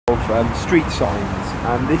street signs,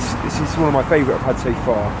 and this is one of my favourite I've had so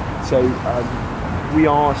far. So we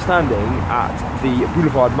are standing at the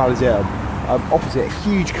Boulevard Malesherbes, opposite a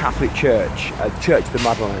huge Catholic church, Church of the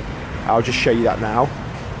Madeleine. I'll just show you that now.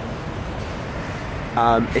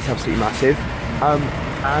 It's absolutely massive,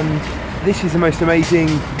 and this is the most amazing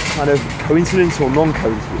kind of coincidence or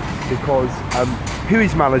non-coincidence, because who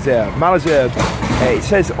is Malesherbes? Malesherbes, it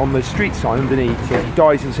says on the street sign underneath, he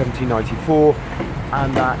dies in 1794,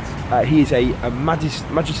 and that he is a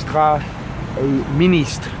magistrat, a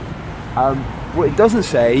ministre. What it doesn't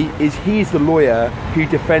say is he is the lawyer who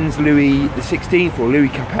defends Louis XVI, or Louis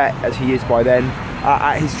Capet as he is by then,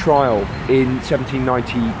 at his trial in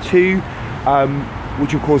 1792,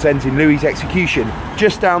 which of course ends in Louis's execution.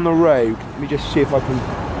 Just down the road, let me just see if I can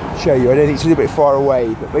show you. I don't think it's a little bit far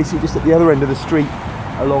away, but basically just at the other end of the street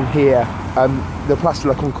along here, the Place de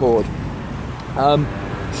la Concorde.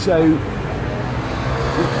 So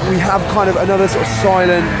we have kind of another sort of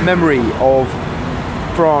silent memory of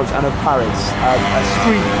France and of Paris, a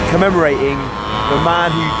street commemorating the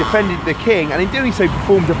man who defended the king, and in doing so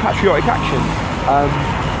performed a patriotic action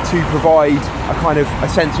to provide a kind of a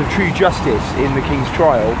sense of true justice in the king's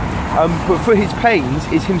trial. But for his pains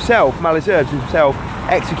is himself, Malesherbes himself,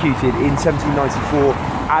 executed in 1794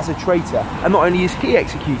 as a traitor. And not only is he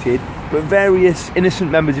executed, but various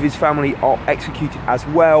innocent members of his family are executed as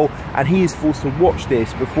well, and he is forced to watch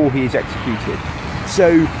this before he is executed.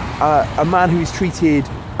 So a man who is treated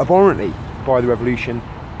abhorrently by the revolution,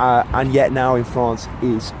 and yet now in France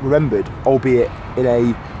is remembered, albeit in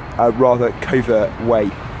a rather covert way,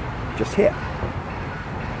 just here.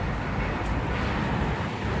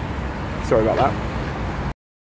 Sorry about that.